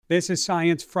This is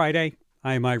Science Friday.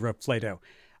 I'm Ira Flato.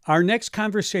 Our next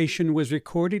conversation was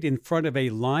recorded in front of a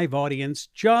live audience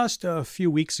just a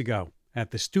few weeks ago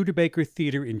at the Studebaker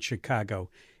Theater in Chicago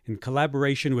in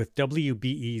collaboration with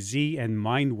WBEZ and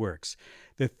MindWorks.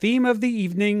 The theme of the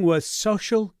evening was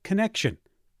social connection.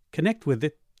 Connect with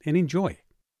it and enjoy.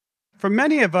 For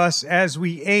many of us, as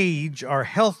we age, our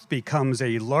health becomes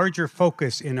a larger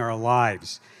focus in our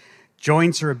lives.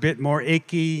 Joints are a bit more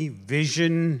achy,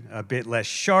 vision a bit less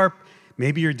sharp.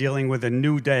 Maybe you're dealing with a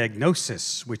new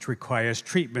diagnosis, which requires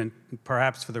treatment,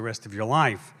 perhaps for the rest of your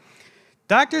life.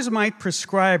 Doctors might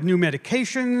prescribe new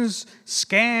medications,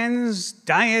 scans,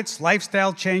 diets,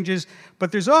 lifestyle changes,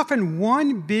 but there's often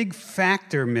one big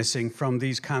factor missing from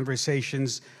these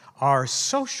conversations: our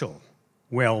social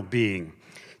well-being.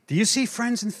 Do you see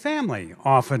friends and family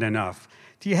often enough?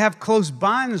 Do you have close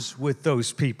bonds with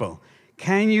those people?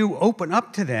 Can you open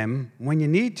up to them when you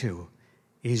need to?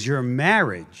 Is your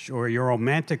marriage or your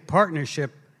romantic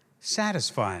partnership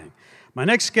satisfying? My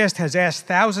next guest has asked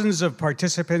thousands of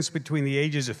participants between the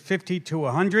ages of 50 to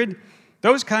 100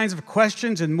 those kinds of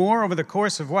questions and more over the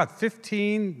course of,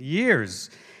 15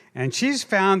 years. And she's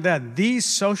found that these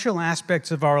social aspects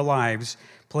of our lives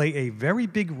play a very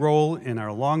big role in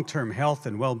our long-term health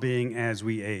and well-being as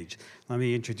we age. Let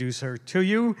me introduce her to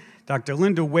you. Dr.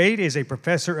 Linda Wade is a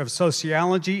professor of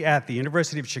sociology at the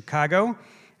University of Chicago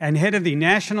and head of the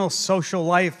National Social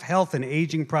Life, Health, and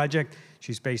Aging Project.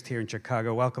 She's based here in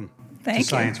Chicago. Welcome to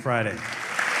Science Friday.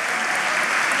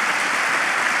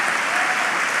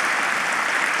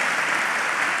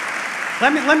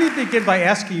 Let me begin by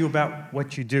asking you about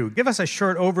what you do. Give us a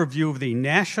short overview of the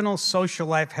National Social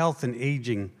Life, Health, and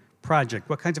Aging Project.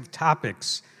 What kinds of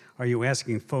topics are you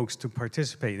asking folks to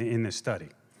participate in this study?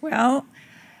 Well,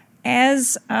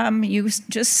 as you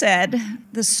just said,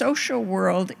 the social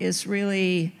world is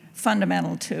really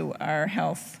fundamental to our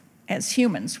health as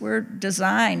humans. We're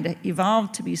designed,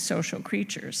 evolved to be social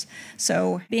creatures.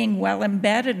 So being well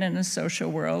embedded in a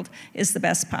social world is the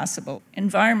best possible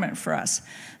environment for us.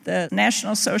 The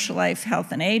National Social Life,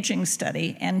 Health, and Aging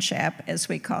Study, NCHAP as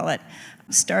we call it,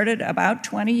 started about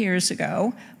 20 years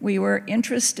ago. We were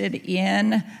interested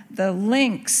in the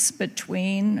links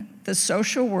between the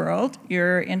social world,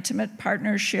 your intimate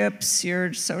partnerships,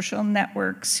 your social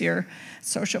networks, your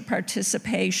social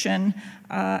participation,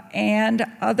 and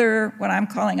other, what I'm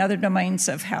calling other domains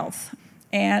of health.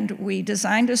 And we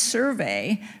designed a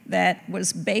survey that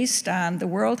was based on the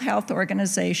World Health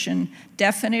Organization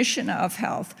definition of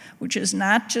health, which is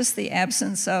not just the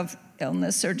absence of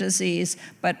illness or disease,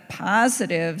 but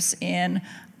positives in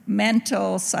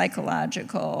mental,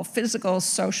 psychological, physical,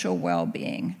 social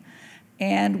well-being.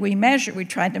 And we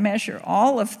tried to measure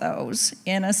all of those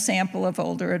in a sample of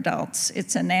older adults.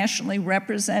 It's a nationally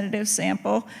representative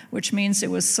sample, which means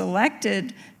it was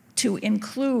selected to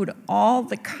include all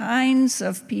the kinds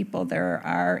of people there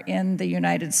are in the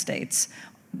United States.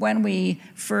 When we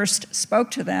first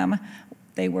spoke to them,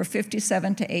 they were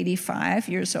 57 to 85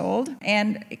 years old,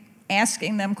 and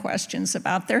asking them questions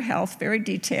about their health, very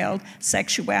detailed.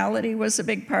 Sexuality was a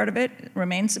big part of it,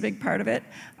 remains a big part of it,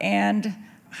 and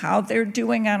how they're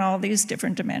doing on all these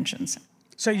different dimensions.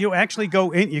 So you actually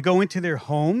go into their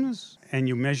homes and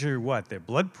you measure what, their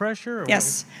blood pressure? Or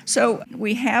yes. So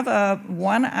we have a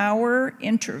 1-hour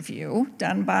interview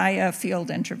done by a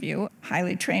field interview,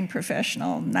 highly trained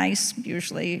professional, nice,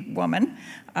 usually woman.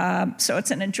 So it's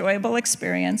an enjoyable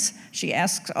experience. She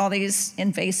asks all these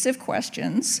invasive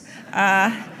questions.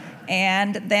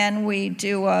 And then we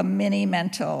do a mini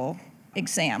mental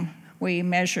exam. We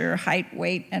measure height,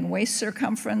 weight, and waist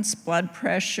circumference, blood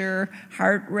pressure,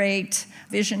 heart rate,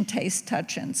 vision, taste,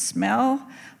 touch, and smell.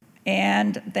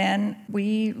 And then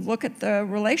we look at the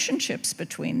relationships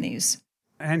between these.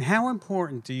 And how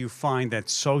important do you find that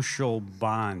social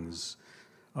bonds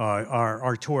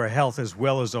are to our health, as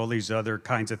well as all these other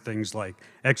kinds of things like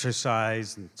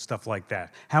exercise and stuff like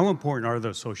that? How important are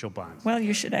those social bonds? Well,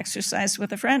 you should exercise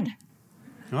with a friend.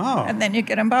 Oh. And then you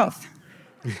get them both.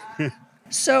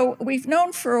 So we've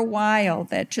known for a while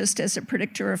that just as a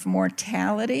predictor of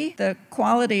mortality, the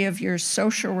quality of your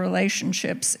social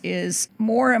relationships is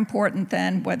more important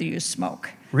than whether you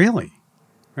smoke. Really?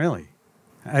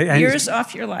 Years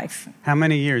off your life. How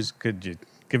many years? Could you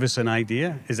give us an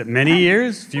idea? Is it many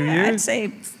years? Few years? I'd say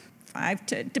 5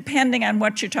 to, depending on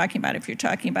what you're talking about. If you're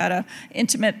talking about an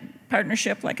intimate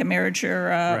partnership like a marriage or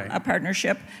a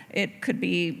partnership, it could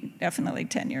be definitely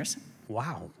 10 years.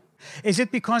 Wow. Is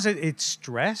it because it's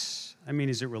stress? I mean,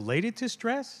 is it related to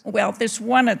stress? Well, there's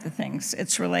one of the things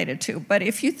it's related to. But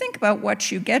if you think about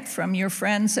what you get from your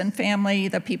friends and family,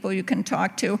 the people you can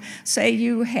talk to, say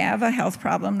you have a health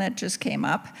problem that just came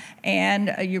up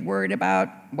and you're worried about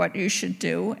what you should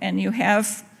do, and you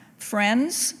have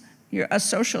friends, you're a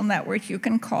social network you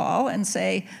can call and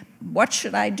say, what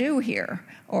should I do here?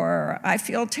 Or I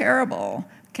feel terrible.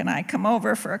 Can I come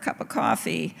over for a cup of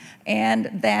coffee? And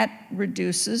that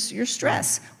reduces your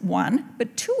stress, one.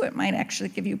 But two, it might actually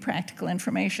give you practical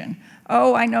information.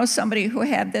 Oh, I know somebody who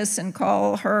had this, and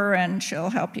call her and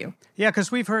she'll help you. Yeah,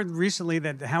 because we've heard recently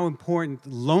that how important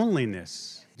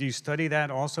loneliness. Do you study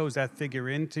that also? Does that figure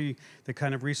into the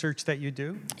kind of research that you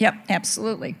do? Yep,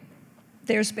 absolutely.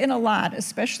 There's been a lot,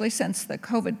 especially since the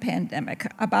COVID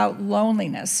pandemic, about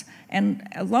loneliness. And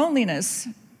loneliness,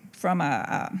 from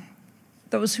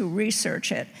those who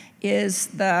research it, is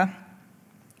the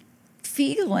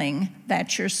feeling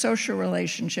that your social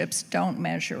relationships don't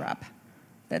measure up,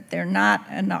 that they're not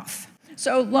enough.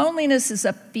 So loneliness is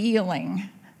a feeling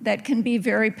that can be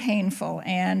very painful.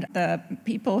 And the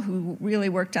people who really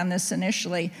worked on this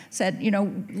initially said,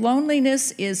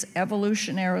 loneliness is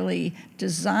evolutionarily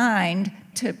designed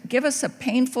to give us a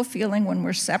painful feeling when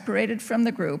we're separated from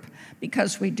the group,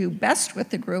 because we do best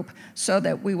with the group, so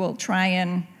that we will try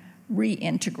and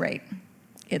reintegrate.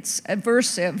 It's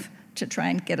aversive to try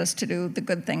and get us to do the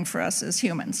good thing for us as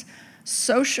humans.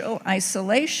 Social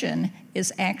isolation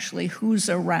is actually who's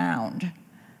around.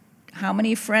 How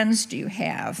many friends do you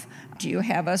have? Do you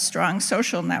have a strong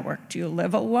social network? Do you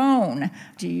live alone?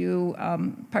 Do you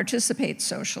participate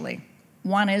socially?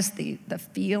 One is the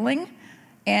feeling,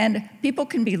 and people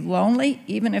can be lonely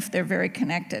even if they're very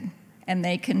connected, and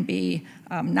they can be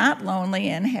not lonely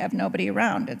and have nobody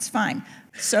around. It's fine.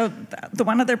 So the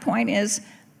one other point is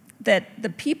that the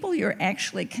people you're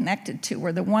actually connected to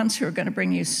are the ones who are going to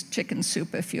bring you chicken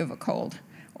soup if you have a cold,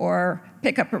 or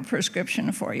pick up a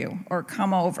prescription for you, or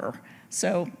come over.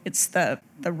 So it's the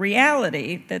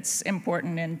reality that's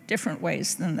important in different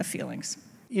ways than the feelings.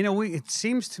 It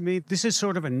seems to me this is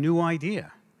sort of a new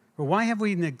idea. But why have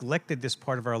we neglected this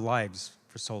part of our lives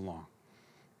for so long,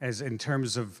 as in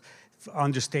terms of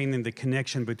understanding the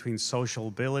connection between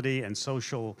sociability and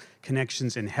social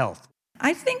connections in health?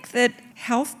 I think that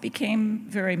health became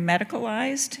very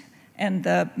medicalized, and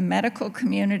the medical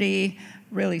community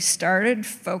really started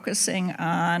focusing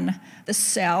on the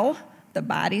cell, the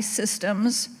body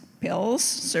systems, pills,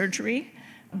 surgery.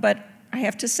 But I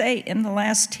have to say, in the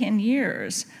last 10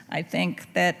 years, I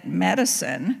think that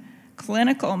medicine,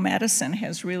 clinical medicine,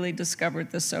 has really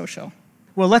discovered the social.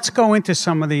 Well, let's go into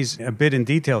some of these a bit in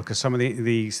detail, because some of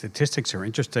the statistics are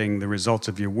interesting, the results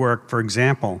of your work. For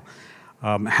example,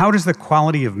 how does the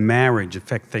quality of marriage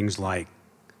affect things like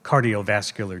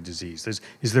cardiovascular disease?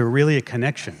 Is there really a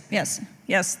connection?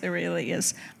 Yes, there really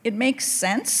is. It makes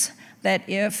sense that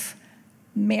if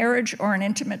marriage or an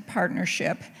intimate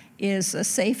partnership is a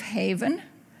safe haven,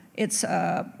 it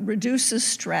reduces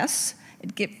stress,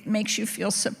 makes you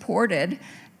feel supported,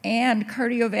 and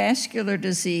cardiovascular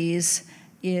disease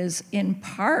is in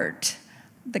part,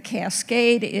 the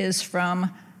cascade is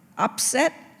from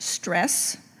upset,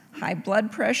 stress, high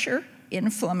blood pressure,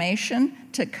 inflammation,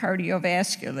 to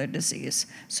cardiovascular disease.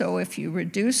 So if you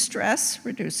reduce stress,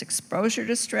 reduce exposure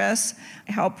to stress,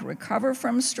 help recover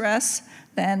from stress,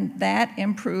 then that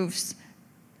improves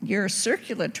your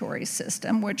circulatory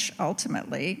system, which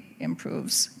ultimately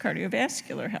improves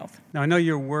cardiovascular health. Now, I know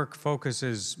your work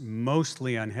focuses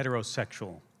mostly on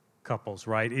heterosexual couples,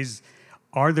 right?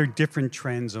 Are there different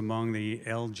trends among the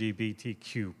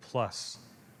LGBTQ plus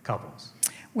couples?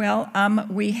 Well,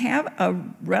 we have a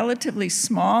relatively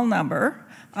small number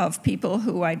of people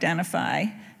who identify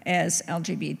as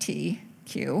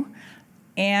LGBTQ,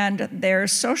 and their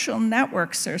social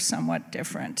networks are somewhat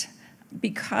different.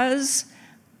 Because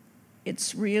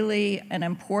it's really an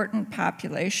important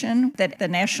population that the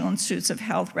National Institutes of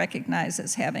Health recognize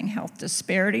as having health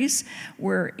disparities,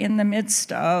 we're in the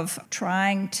midst of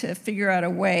trying to figure out a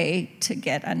way to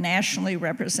get a nationally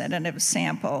representative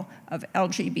sample of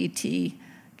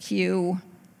LGBTQ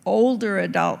older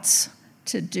adults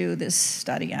to do this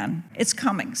study on. It's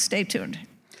coming. Stay tuned.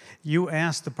 You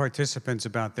asked the participants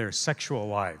about their sexual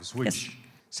lives, which Yes.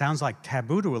 sounds like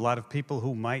taboo to a lot of people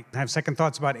who might have second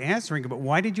thoughts about answering it, but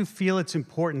why did you feel it's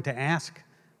important to ask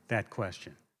that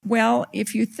question? Well,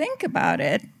 if you think about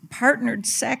it, partnered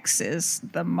sex is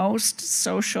the most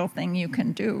social thing you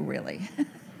can do, really.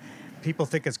 People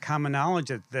think it's common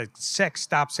knowledge that sex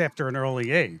stops after an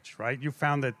early age, right? You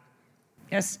found that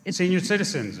Yes, senior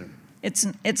citizens are...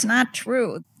 It's not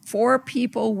true. for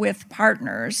people with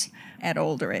partners at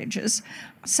older ages,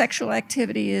 sexual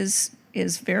activity is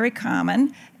very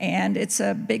common, and it's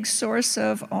a big source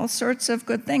of all sorts of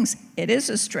good things. It is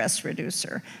a stress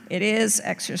reducer. It is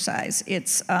exercise.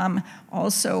 It's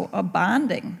also a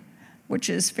bonding, which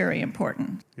is very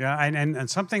important. Yeah, and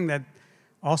something that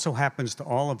also happens to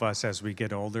all of us as we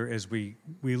get older is we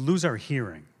lose our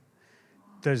hearing.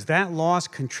 Does that loss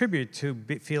contribute to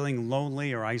feeling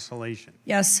lonely or isolation?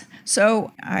 Yes.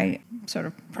 So I sort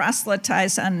of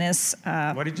proselytize on this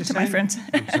What did you to say? my friends.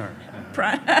 I'm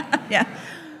sorry. Yeah.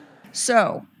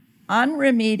 So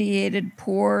unremediated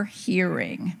poor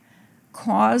hearing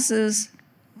causes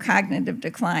cognitive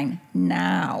decline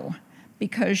now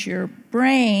because your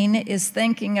brain is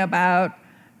thinking about,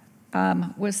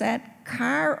 was that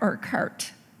car or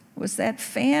cart? Was that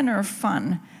fan or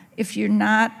fun? If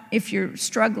you're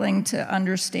struggling to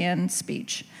understand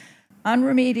speech.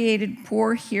 Unremediated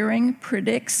poor hearing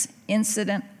predicts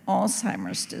incident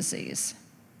Alzheimer's disease.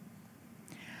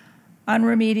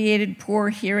 Unremediated poor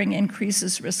hearing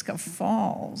increases risk of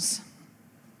falls.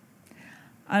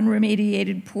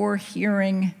 Unremediated poor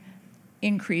hearing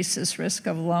increases risk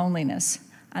of loneliness.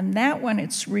 On that one,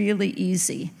 it's really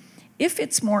easy. If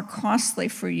it's more costly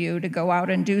for you to go out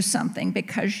and do something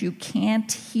because you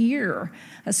can't hear,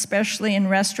 especially in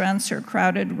restaurants or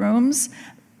crowded rooms,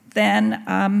 then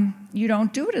you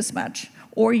don't do it as much,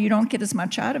 or you don't get as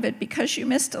much out of it because you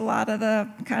missed a lot of the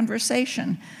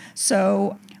conversation.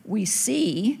 So we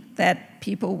see that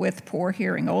people with poor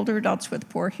hearing, older adults with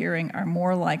poor hearing, are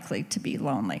more likely to be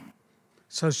lonely.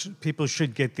 So people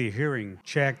should get their hearing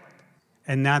checked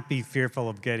and not be fearful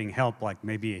of getting help, like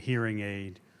maybe a hearing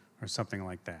aid or something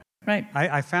like that. Right.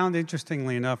 I found,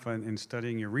 interestingly enough, in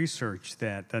studying your research,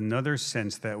 that another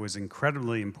sense that was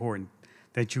incredibly important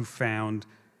that you found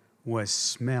was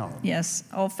smell. Yes,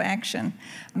 olfaction.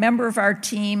 A member of our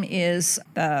team is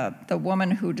the woman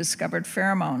who discovered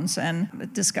pheromones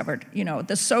and discovered,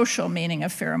 the social meaning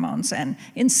of pheromones, and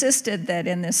insisted that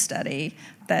in this study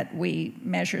that we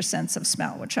measure sense of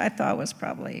smell, which I thought was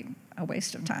probably a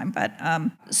waste of time. But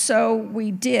so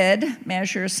we did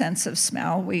measure sense of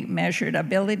smell. We measured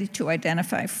ability to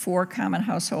identify 4 common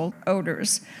household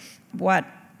odors. What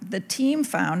the team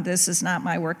found, this is not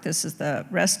my work, this is the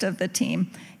rest of the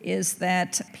team, is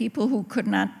that people who could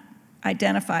not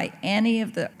identify any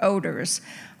of the odors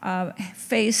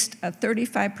faced a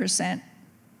 35%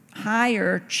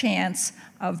 higher chance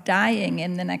of dying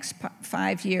in the next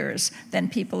 5 years than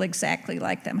people exactly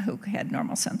like them who had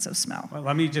normal sense of smell. Well,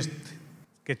 let me just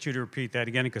get you to repeat that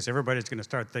again, because everybody's going to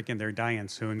start thinking they're dying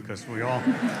soon, because we all...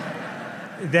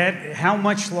 How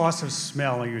much loss of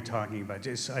smell are you talking about?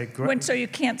 So you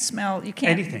can't smell, you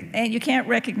can't anything, and you can't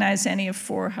recognize any of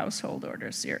 4 household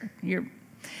odors.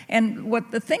 And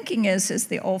what the thinking is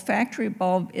the olfactory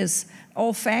bulb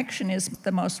olfaction is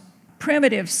the most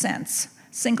primitive sense.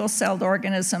 Single-celled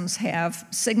organisms have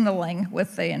signaling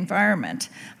with the environment,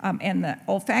 and the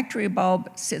olfactory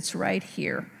bulb sits right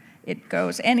here. It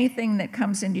goes, anything that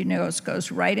comes into your nose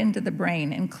goes right into the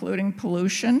brain, including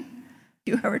pollution.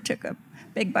 You ever took a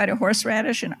big bite of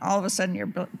horseradish and all of a sudden your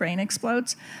brain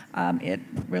explodes? It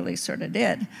really sort of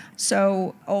did.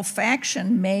 So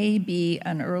olfaction may be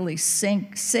an early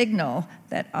signal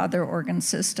that other organ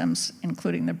systems,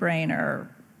 including the brain,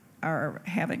 are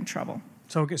having trouble.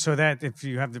 So that if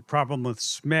you have the problem with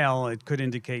smell, it could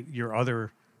indicate your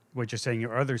other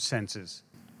senses.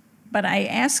 But I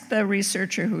asked the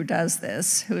researcher who does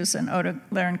this, who's an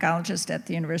otolaryngologist at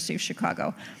the University of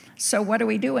Chicago, so what do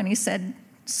we do? And he said,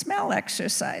 smell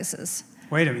exercises.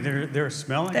 Wait a minute, there are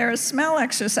smell exercises? There are smell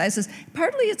exercises.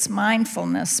 Partly it's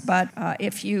mindfulness, but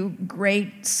if you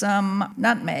grate some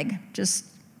nutmeg, just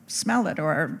smell it,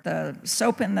 or the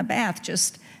soap in the bath,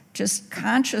 just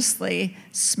consciously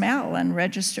smell and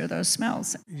register those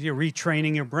smells. You're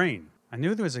retraining your brain. I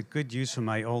knew there was a good use for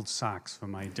my old socks, for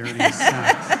my dirty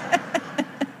socks.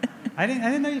 I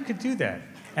didn't know you could do that.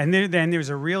 And then there's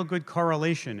a real good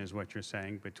correlation, is what you're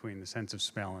saying, between the sense of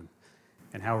smell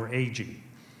and how we're aging.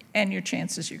 And your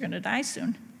chances you're going to die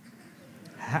soon.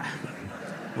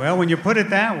 Well, when you put it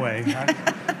that way.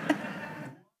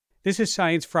 This is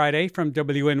Science Friday from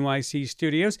WNYC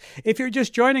Studios. If you're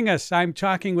just joining us, I'm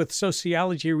talking with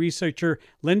sociology researcher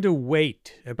Linda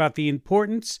Waite about the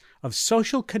importance of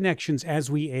social connections as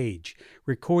we age,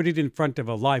 recorded in front of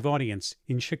a live audience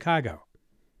in Chicago.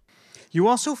 You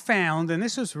also found, and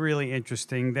this was really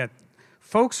interesting, that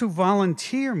folks who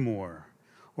volunteer more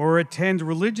or attend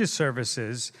religious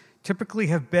services typically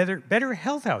have better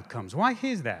health outcomes. Why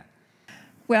is that?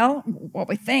 Well, what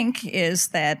we think is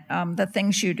that the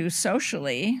things you do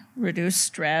socially reduce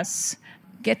stress,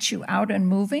 get you out and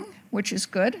moving, which is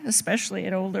good, especially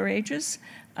at older ages.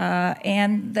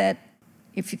 And that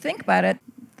if you think about it,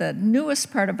 the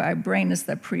newest part of our brain is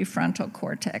the prefrontal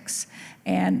cortex.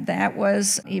 And that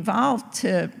was evolved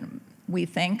to, we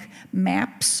think,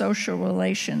 map social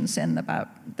relations in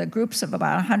the groups of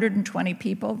about 120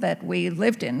 people that we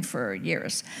lived in for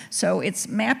years. So it's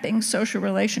mapping social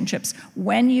relationships.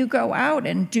 When you go out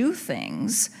and do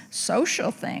things, social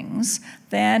things,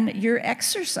 then you're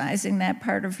exercising that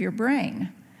part of your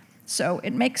brain. So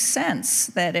it makes sense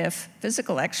that if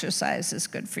physical exercise is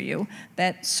good for you,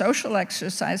 that social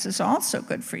exercise is also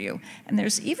good for you. And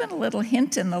there's even a little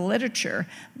hint in the literature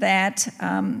that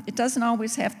it doesn't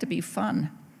always have to be fun.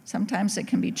 Sometimes it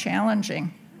can be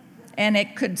challenging, and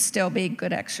it could still be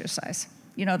good exercise.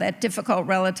 You know, that difficult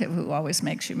relative who always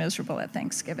makes you miserable at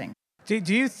Thanksgiving. Do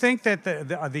you think that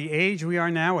the age we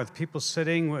are now, with people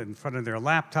sitting in front of their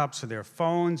laptops or their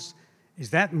phones, is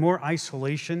that more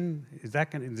isolation?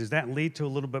 Does that lead to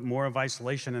a little bit more of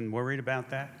isolation and worried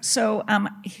about that? So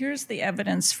here's the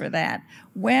evidence for that.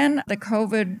 When the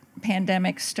COVID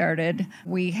pandemic started,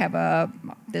 we have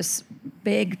this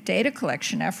big data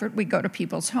collection effort. We go to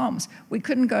people's homes. We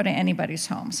couldn't go to anybody's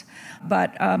homes.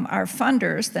 But our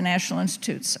funders, the National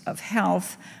Institutes of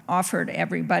Health, offered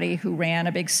everybody who ran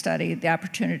a big study the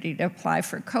opportunity to apply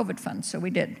for COVID funds. So we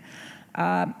did.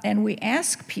 And we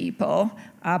asked people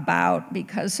about,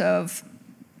 because of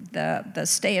the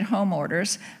stay-at-home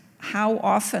orders, how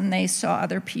often they saw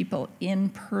other people in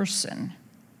person,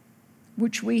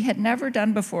 which we had never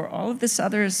done before. All of this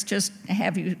other is just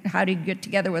how do you get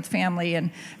together with family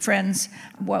and friends.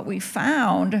 What we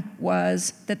found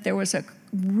was that there was a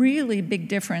really big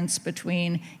difference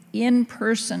between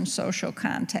in-person social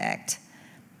contact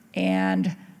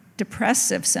and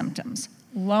depressive symptoms,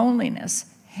 loneliness,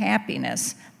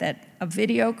 happiness, that a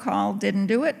video call didn't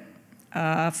do it,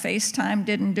 FaceTime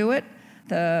didn't do it,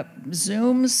 the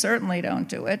Zooms certainly don't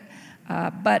do it,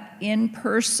 but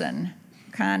in-person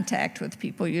contact with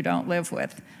people you don't live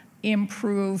with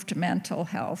improved mental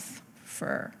health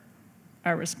for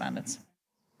our respondents.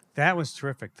 That was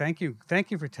terrific. Thank you.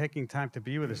 Thank you for taking time to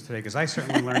be with us today, because I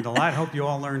certainly learned a lot. Hope you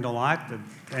all learned a lot,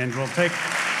 and we'll take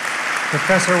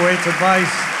Professor Waite's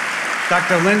advice.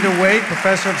 Dr. Linda Waite,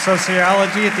 Professor of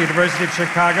Sociology at the University of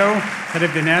Chicago, head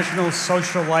of the National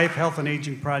Social Life, Health, and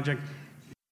Aging Project,